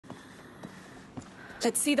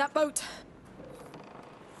Let's see that boat.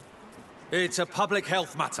 It's a public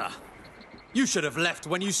health matter. You should have left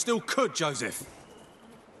when you still could, Joseph.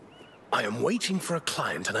 I am waiting for a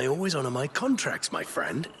client, and I always honor my contracts, my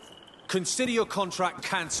friend. Consider your contract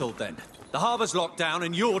cancelled, then. The harbour's locked down,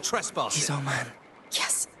 and you're trespassing. He's our man.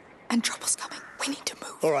 Yes, and trouble's coming. We need to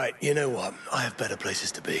move. All right, you know what? I have better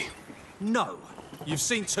places to be. No. You've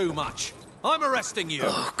seen too much. I'm arresting you.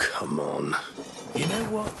 Oh, come on. You know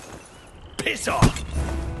what? Piss off!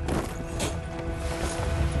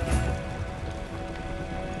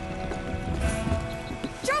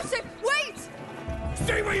 Joseph, wait!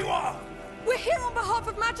 Stay where you are! We're here on behalf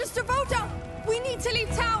of Magister Voda. We need to leave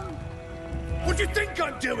town. What do you think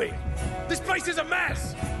I'm doing? This place is a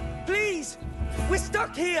mess! Please! We're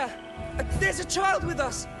stuck here! There's a child with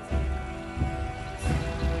us!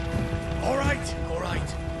 All right, all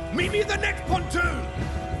right. Meet me at the next pontoon!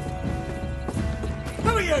 Who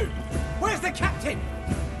are you? Where's the captain?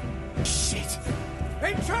 Shit!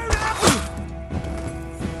 Intruder!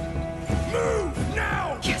 Move,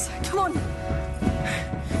 now! Yes, come on.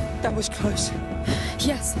 That was close.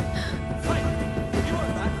 Yes. Wait, you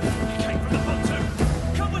heard that? You came from the pontoon.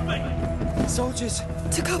 Come with me. Soldiers.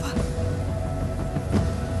 To cover.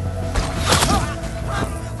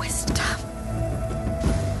 We're stuck.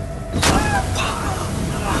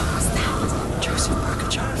 What was that? Joseph broke a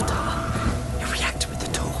jar of tar. You react with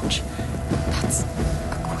the torch. That's a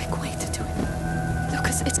quick way to do it.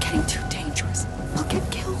 Lucas, it's getting too dangerous. I'll get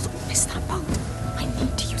killed or miss that boat. I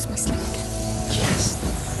need to use my sling again. Yes.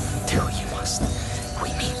 Do what you must. We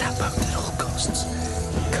need that boat at all costs.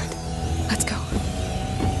 Good. Let's go.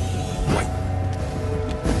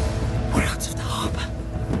 We're out of the harbour.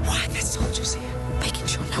 Why are there soldiers here? Making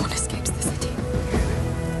sure no one escapes the city.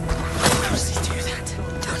 How does he do that?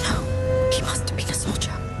 Don't know. He must have been a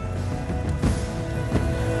soldier.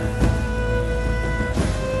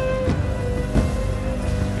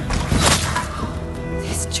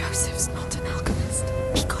 This Joseph's not an alchemist.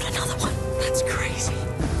 He got another one. That's crazy.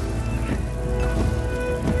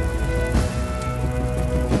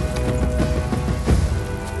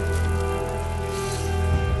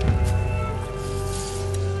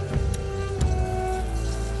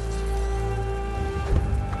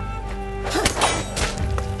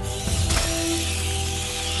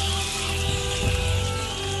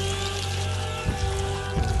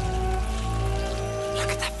 Look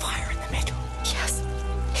at that fire in the middle. Yes,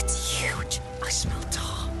 it's huge. I smell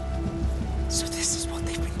tar. So this is what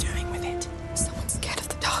they've been doing with it. Someone's scared of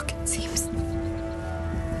the dark, it seems. They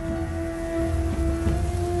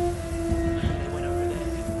went over there.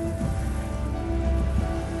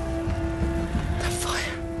 That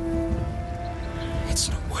fire. It's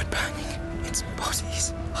not wood burning. It's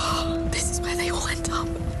bodies. This is where they all end up.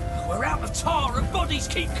 We're out of tar and bodies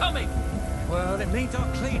keep coming. Well, it means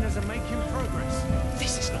our cleaners are making progress.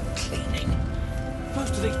 This is not cleaning.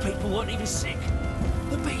 Most of these people weren't even sick.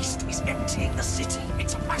 The beast is emptying the city.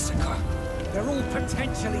 It's a massacre. They're all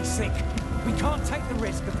potentially sick. We can't take the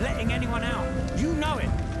risk of letting anyone out. You know it.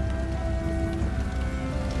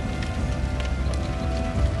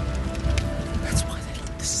 That's why they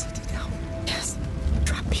locked the city down. Yes.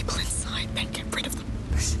 Trap people inside, then get rid of them.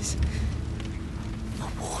 This is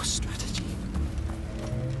a war strategy.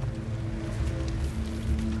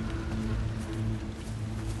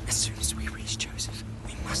 As soon as we reach Joseph,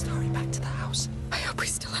 we must hurry back to the house. I hope we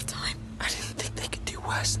still have time. I didn't think they could do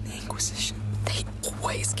worse than the Inquisition. They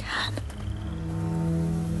always can.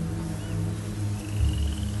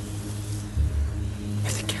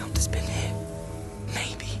 If the Count has been here,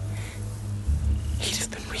 maybe he'd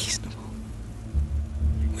have been reasonable.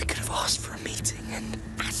 We could have asked for a meeting and...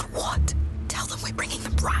 And what? Tell them we're bringing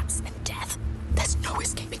them rats and death. There's no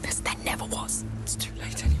escaping this. There never was. It's too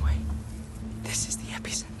late anyway. This is the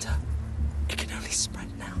epicenter. It can only spread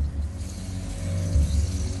now.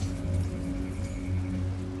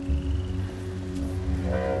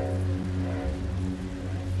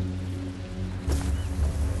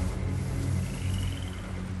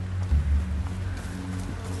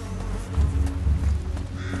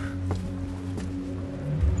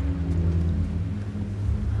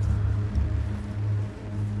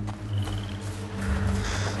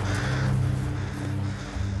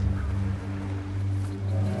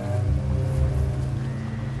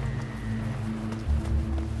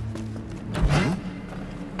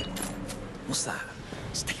 What's that?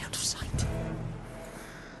 Stay out of sight.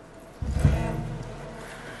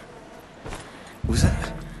 Was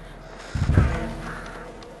that?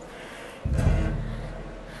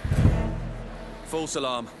 False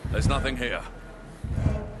alarm. There's nothing here.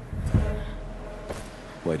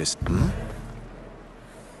 Wait a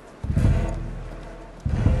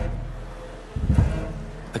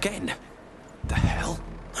Again? The hell?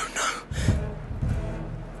 Oh no.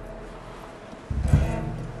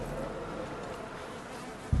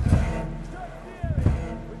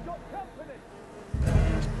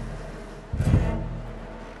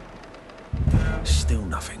 Still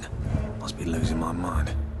nothing. Must be losing my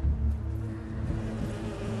mind.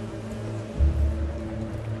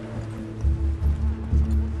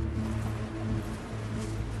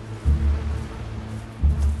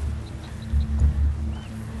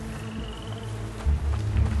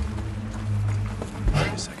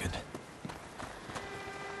 Wait a second.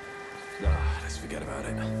 Let's forget about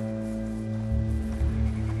it.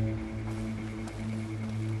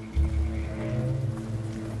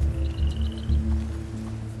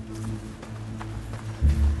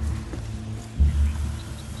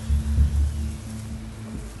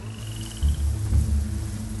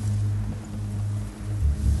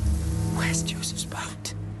 Where's Joseph's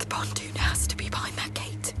boat? The pontoon has to be behind that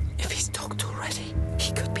gate. If he's docked already.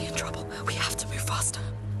 He could be in trouble. We have to move faster.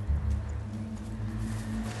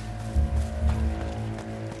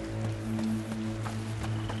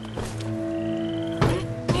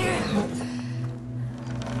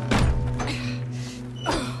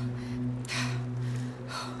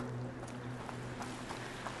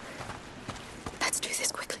 Let's do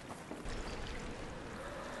this quickly.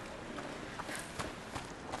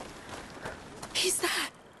 He's there.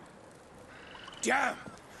 Damn!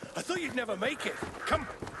 I thought you'd never make it. Come.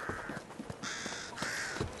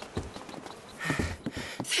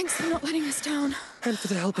 Thanks for not letting us down. And for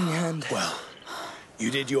the helping hand. Well, you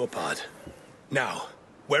did your part. Now,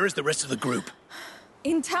 where is the rest of the group?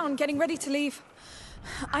 In town, getting ready to leave.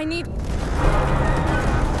 I need...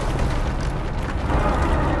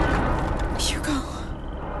 Hugo.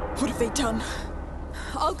 What have they done?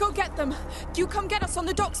 I'll go get them. You come get us on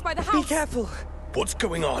the docks by the house. Be careful. What's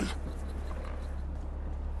going on?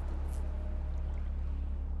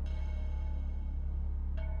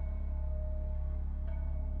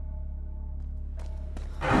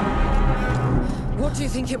 What do you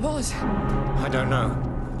think it was? I don't know,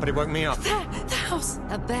 but it woke me up. There, the house.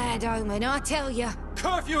 A bad omen, I tell you.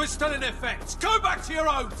 Curfew is still in effect! Go back to your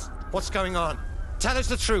homes! What's going on? Tell us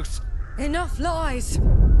the truth. Enough lies.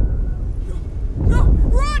 No,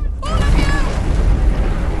 run! All of you!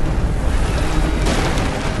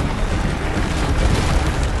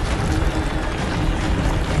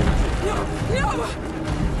 No! No!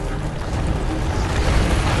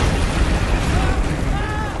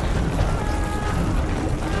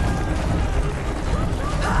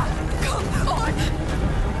 Come on!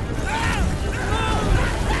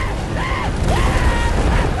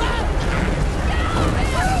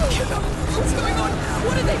 What's going on?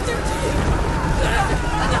 What did they do to you?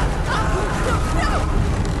 No!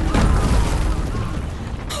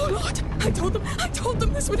 Oh, Lord! I told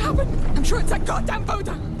them this would happen! I'm sure it's that goddamn boat!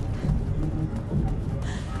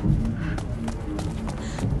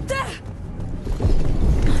 There!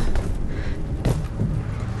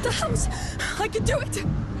 The house! I could do it!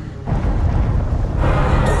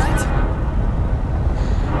 What?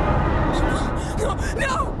 No!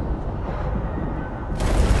 No!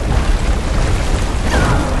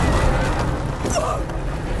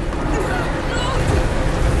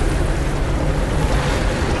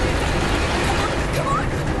 Come on!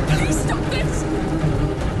 Please stop this!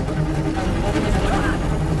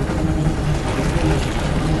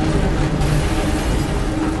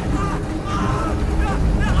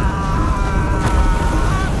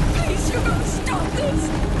 Please, Hugo, stop this!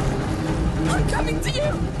 I'm coming to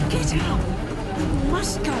you! Get out. You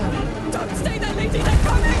must go. Don't stay there, lady! They're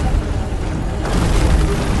coming!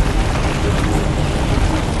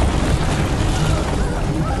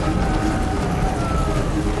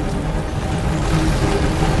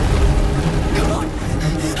 Come on!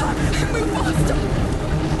 Move faster!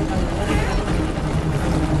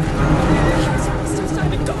 Yes, still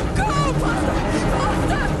standing! Go! Go! Faster!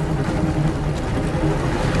 Faster!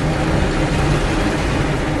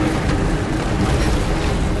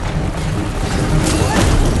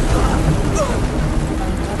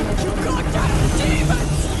 You goddamn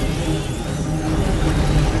demons!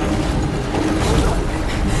 Hold on!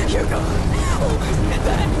 Hugo! Almost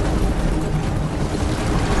there!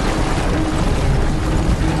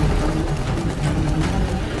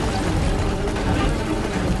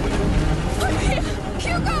 I'm here!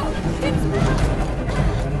 Hugo!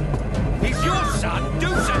 He's your son! Do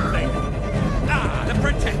something! Ah, the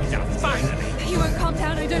protector, finally! He won't calm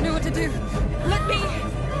down. I don't know what to do. Let me...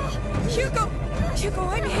 Hugo! Hugo,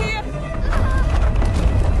 I'm here!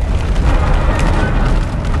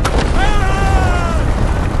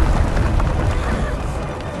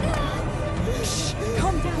 Shh!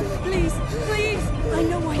 Calm down.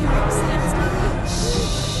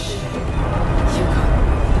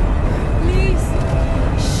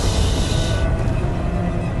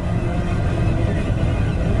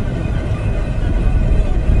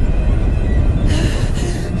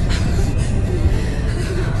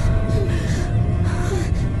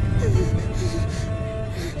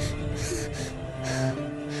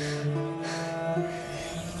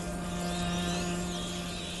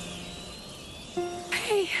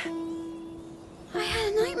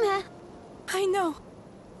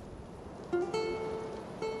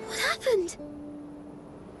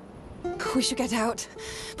 We should get out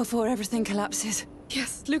before everything collapses.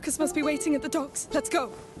 Yes, Lucas must be waiting at the docks. Let's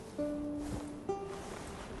go.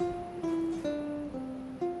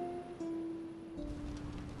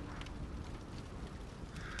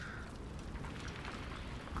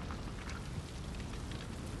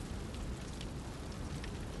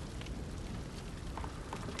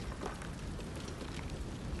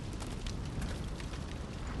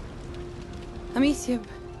 Amicia,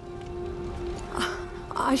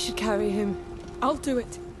 I should carry him. I'll do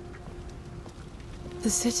it. The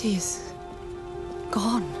city is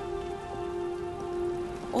gone.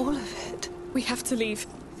 All of it. We have to leave.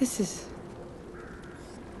 This is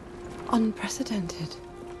unprecedented.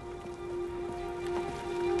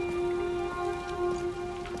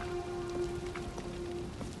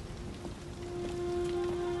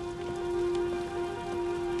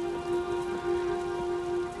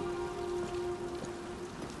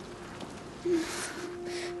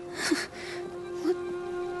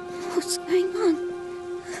 What's going on?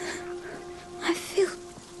 I feel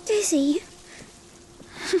dizzy.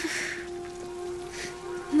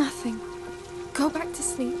 Nothing. Go back to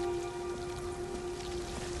sleep.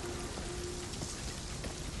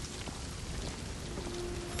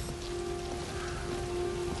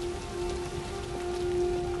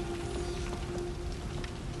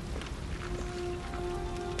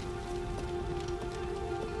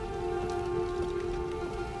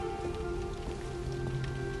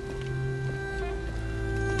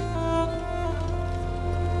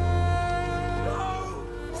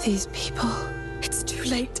 These people. It's too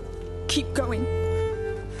late. Keep going.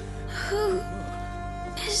 Who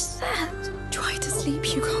is that? Try to sleep,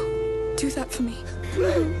 Hugo. Do that for me.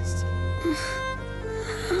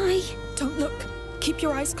 I... Don't look. Keep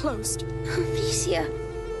your eyes closed. Amicia,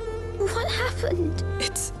 what happened?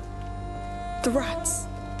 It's... the rats.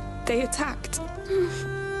 They attacked.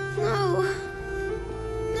 No.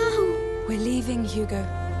 No. We're leaving, Hugo.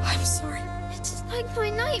 I'm sorry. It's like my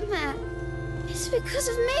nightmare. It's because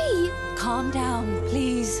of me. Calm down,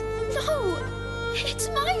 please. No. It's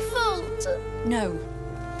my fault. No.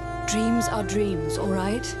 Dreams are dreams, all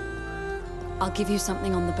right? I'll give you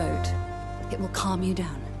something on the boat. It will calm you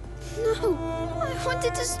down. No. I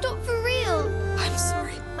wanted to stop for real. I'm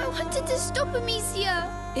sorry. I wanted to stop Amicia.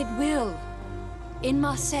 It will. In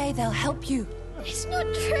Marseille, they'll help you. It's not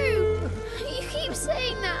true. You keep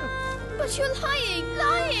saying that. But you're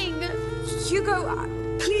lying. Hugo,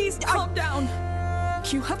 Please calm down.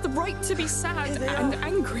 You have the right to be sad and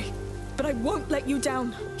angry, but I won't let you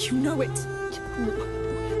down. You know it.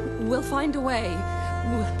 we'll find a way.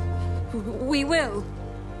 We will.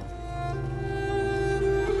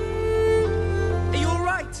 Are you all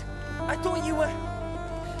right? I thought you were...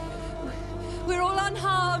 We're all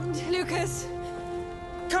unharmed, Lucas.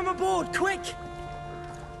 Come aboard, quick!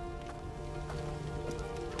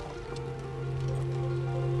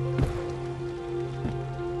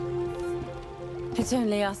 It's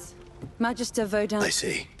only us. Magister Vaudin. I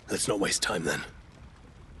see. Let's not waste time then.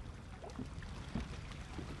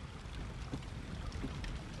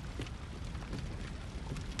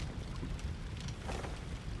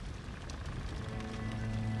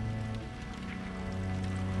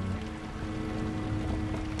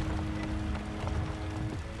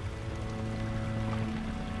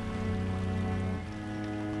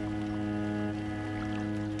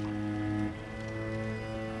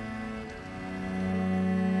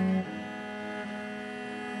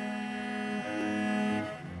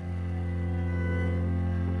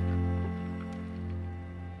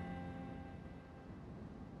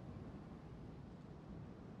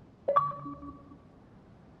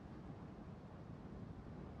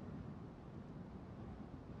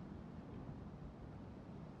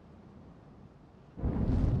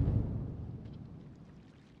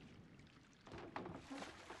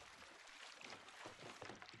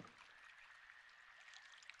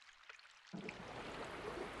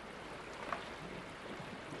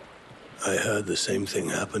 I heard the same thing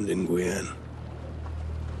happened in Guyenne.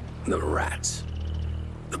 The rats.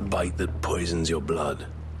 The bite that poisons your blood.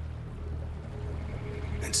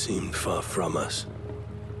 It seemed far from us.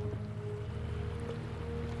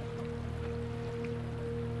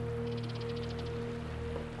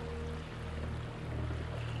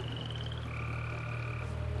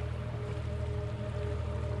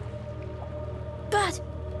 But,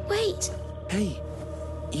 wait. Hey,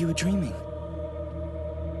 you were dreaming.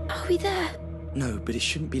 Are we there? No, but it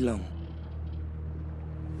shouldn't be long.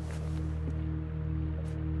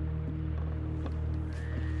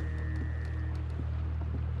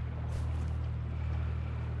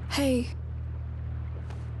 Hey.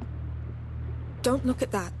 Don't look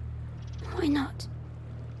at that. Why not?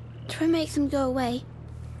 Try and make them go away.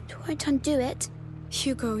 It won't undo it.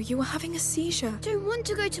 Hugo, you were having a seizure. Don't want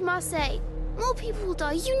to go to Marseille. More people will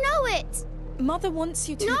die, you know it! Mother wants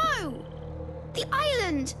you to... No! The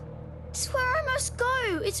island! It's where I must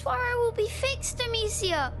go. It's where I will be fixed,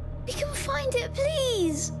 Amicia. We can find it,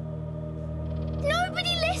 please.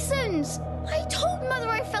 Nobody listens. I told Mother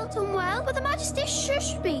I felt unwell, but the Majesty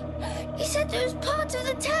shushed me. He said it was part of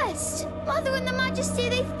the test. Mother and the Majesty,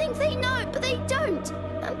 they think they know, but they don't.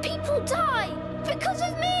 And people die because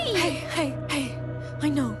of me. Hey. I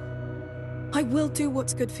know. I will do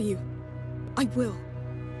what's good for you. I will.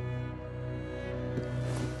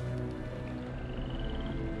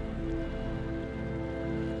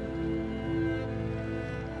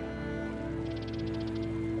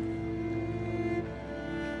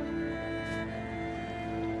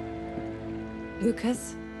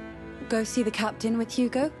 Lucas, go see the captain with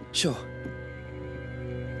Hugo. Sure.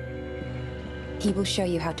 He will show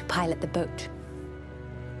you how to pilot the boat.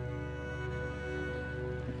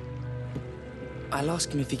 I'll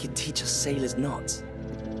ask him if he could teach us sailors knots.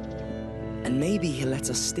 And maybe he'll let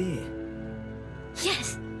us steer.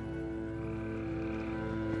 Yes.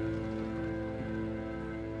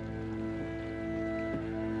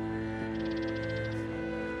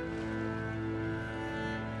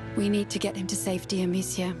 We need to get him to safety,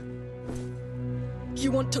 Amicia.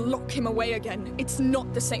 You want to lock him away again. It's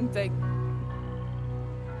not the same thing.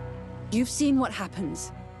 You've seen what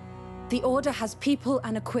happens. The Order has people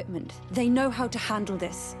and equipment. They know how to handle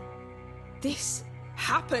this. This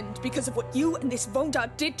happened because of what you and this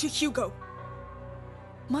Vonda did to Hugo.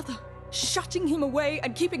 Mother, shutting him away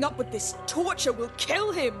and keeping up with this torture will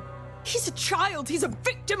kill him. He's a child. He's a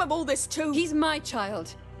victim of all this too. He's my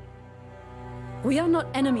child. We are not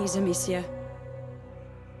enemies, Amicia.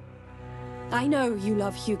 I know you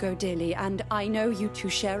love Hugo dearly, and I know you two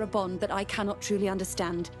share a bond that I cannot truly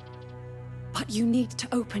understand. But you need to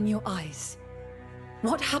open your eyes.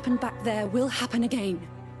 What happened back there will happen again.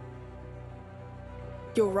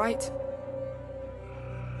 You're right.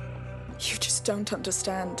 You just don't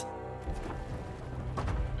understand.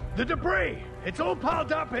 The debris! It's all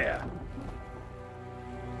piled up here!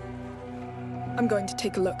 I'm going to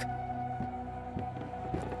take a look.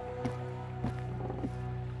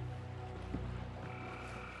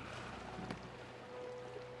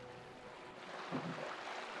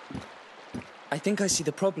 I think I see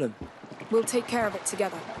the problem. We'll take care of it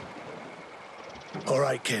together. All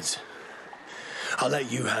right, kids. I'll let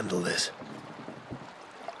you handle this.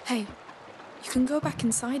 Hey, you can go back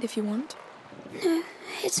inside if you want. No,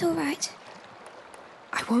 it's all right.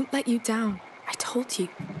 I won't let you down. I told you.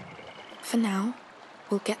 For now,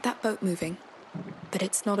 we'll get that boat moving. But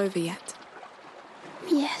it's not over yet.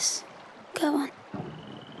 Yes, go on.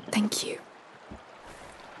 Thank you.